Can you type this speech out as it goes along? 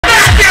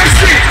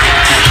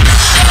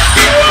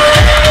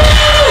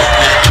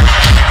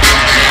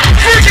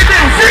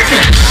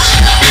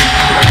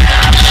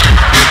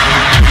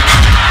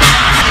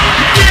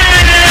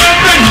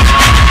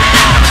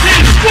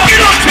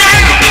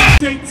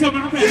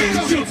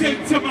She'll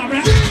take to my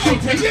rap. She'll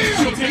take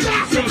to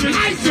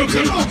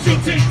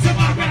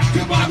my rap.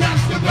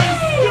 The best.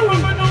 You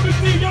ever know the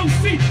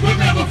DOC will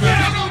never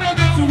fail.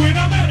 So when I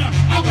met her,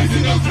 I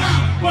wasted no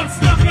time. But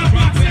stuck up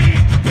my team,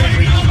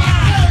 baby, no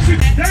mind.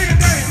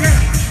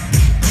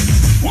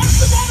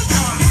 Once upon a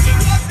time, you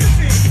was the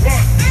thing.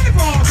 What?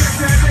 Anybody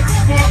that they go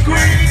for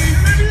green.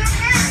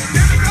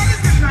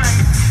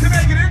 To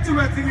make it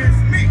interesting, it's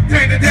me,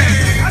 day to day.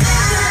 I know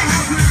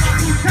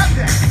how to cut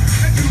that.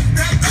 And you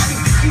step up,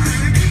 you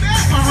can be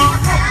that. I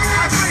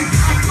agree.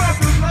 I'm love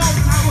the love,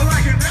 I would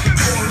like it every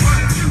more.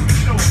 Running you,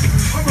 know,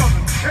 my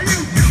brother. And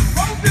you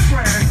both the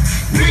brand.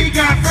 We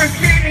got first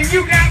kid and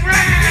you got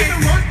brand. It's the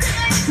worst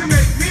thing to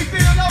make me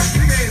feel low.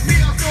 They gave me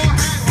a sore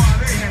hat while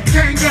they had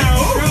Kango.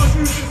 Girls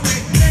used to say,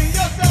 hey,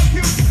 you're so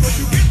cute, but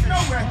you get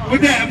nowhere.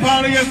 With that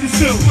polyester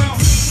suit. Well,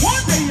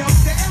 one day up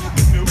the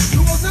elephant knew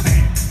who was the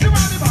man.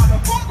 Surrounded by the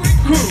four-week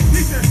crew.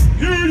 He said,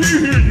 hear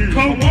ye.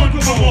 Come on,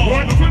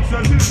 where the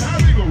princess is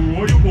having a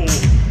royal ball.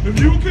 If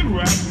you can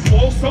rap,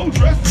 also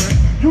dress right,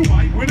 you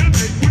might win a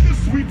date with the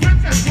sweet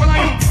princess. Well, I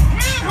ran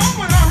home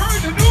when I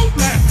heard the news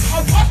blast.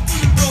 I was busting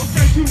the girl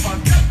straight to my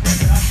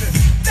stepdad. And I said,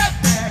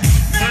 stepdad,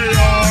 man,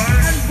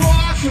 and boy,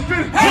 I could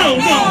fit. Hell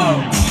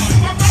no!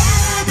 My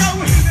brother was out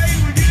with his name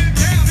when he didn't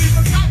tell me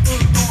the cop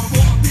was going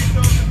for a piece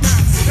of the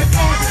ground. They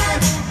called it,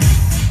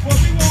 well,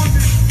 we want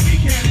this, we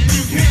can and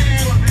you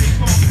can. Well, they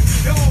told me,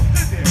 they all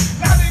stood there,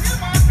 laughing in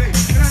my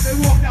face. And as they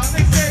walked out,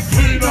 they said,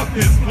 clean up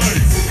this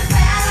place.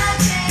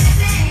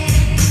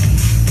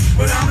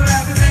 But I'm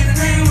glad to make the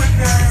name with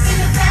her.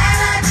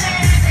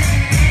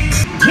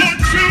 1,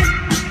 2,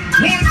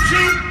 1,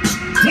 2,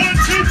 1,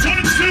 2,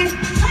 1,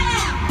 2.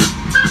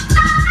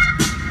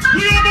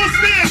 We almost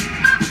there.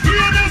 We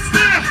almost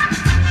there.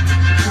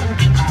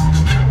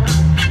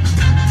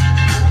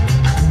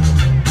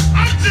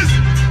 I'm just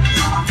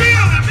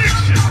feeling this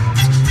shit.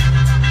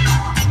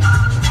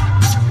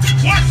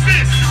 Watch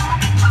this.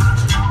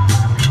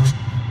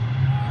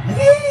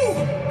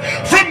 Woo!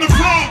 From the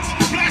Bronx,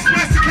 Flash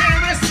Master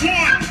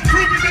KRS-One.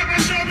 Proving that my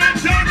show been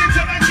done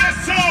until I get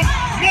some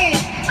more.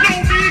 No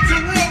need to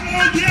roar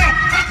or yell.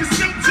 I can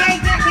still tell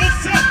what will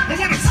sell and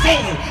what I'm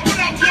stolen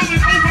without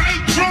yelling over a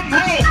drum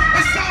roll.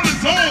 A solid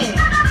zone.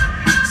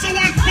 So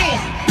I'm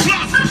forth,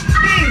 blossom,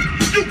 boom.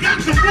 You got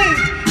the room.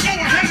 Go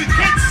ahead and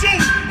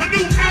consume a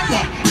new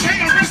era.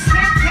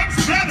 KRS-One comes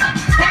better.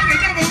 Find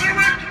another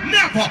lyric?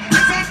 Never.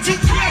 Cause I'm too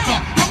clever.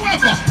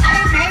 However,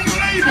 I own my own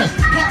label.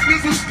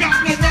 Partners with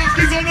Scott LaRock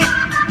is on the.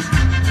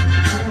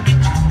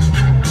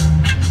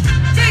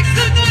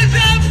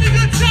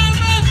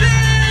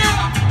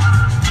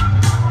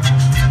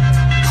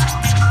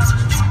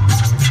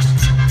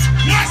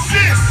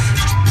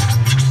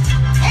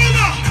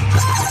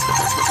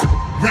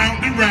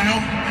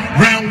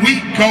 Round we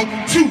go.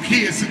 2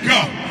 years ago,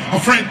 a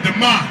friend of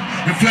mine,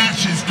 and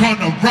Flash is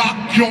gonna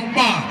rock your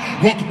mind.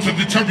 Welcome to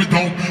the Terror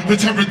Dome, the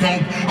Terror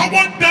Dome. I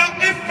wonder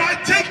if I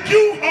take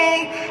you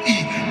home.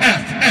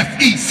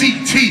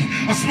 E-F-F-E-C-T,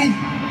 a smooth.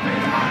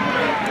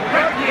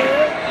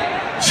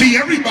 See,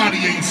 everybody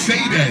ain't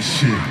say that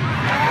shit.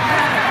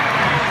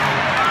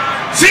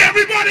 See,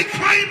 everybody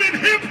claiming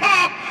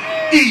hip-hop.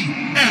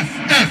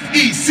 E-F-F-E-C-T.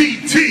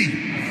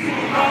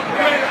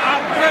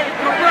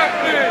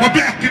 But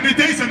back in the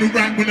days, I knew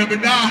rap would never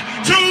die.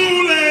 Too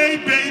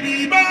late,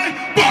 baby, bye.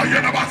 Boy,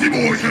 you're the bossy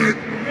bullshit.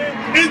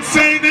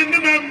 Insane in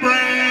the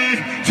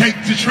membrane. Take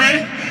the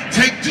train,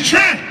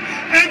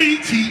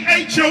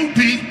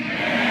 M-E-T-H-O-D.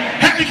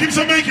 Hattie keeps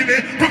on making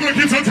it, Brooklyn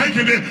keeps on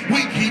taking it.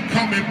 We keep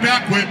coming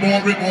back with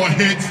more and more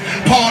hits.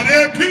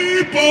 Party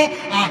people,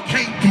 I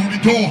came through the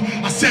door.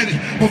 I said it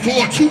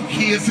before 2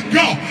 years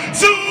ago.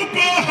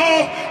 Super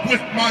Ho,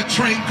 with my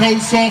train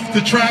goes off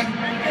the track.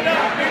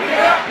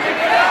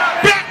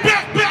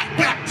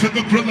 Back to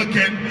the grill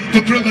again,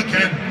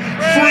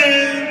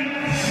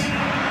 Friends,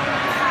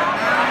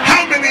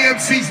 how many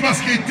MCs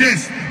must get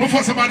this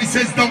before somebody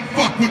says don't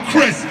fuck with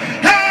Chris?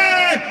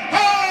 Hey,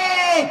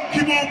 ho,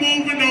 keep on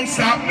moving, don't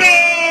stop,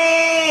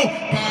 no.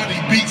 Body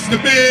beats the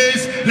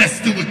biz. Let's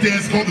do a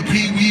dance called the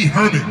Pee Wee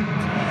Herman.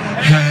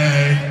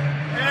 Hey,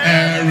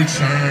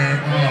 Erickson,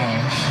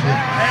 oh shit.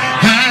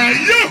 Hey,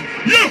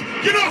 you,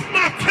 get off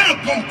my tail,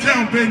 go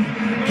down,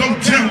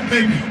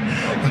 baby.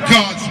 The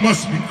gods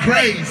must be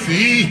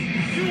crazy.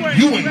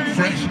 You ain't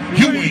fresh,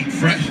 yeah.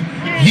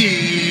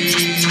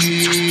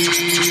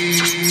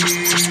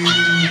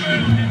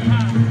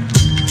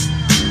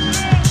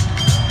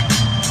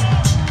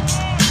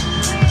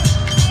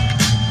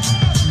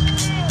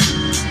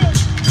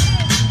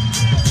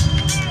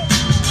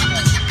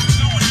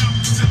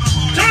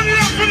 Turn it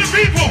up for the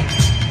people.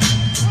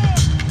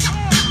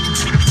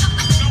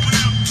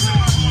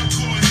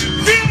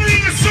 Feel it in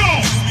your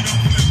soul.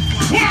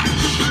 Watch.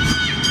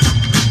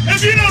 If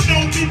you don't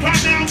know me by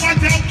now, I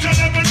doubt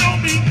you'll ever know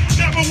me.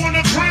 Never won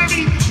a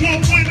Grammy,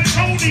 won't win a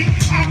Tony.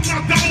 I'm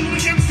not the only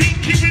MC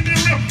keeping it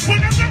real. When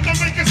I'm not gonna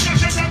make a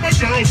special rapper,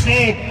 girls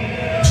go.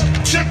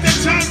 Check the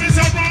time as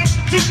I rhyme,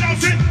 2000.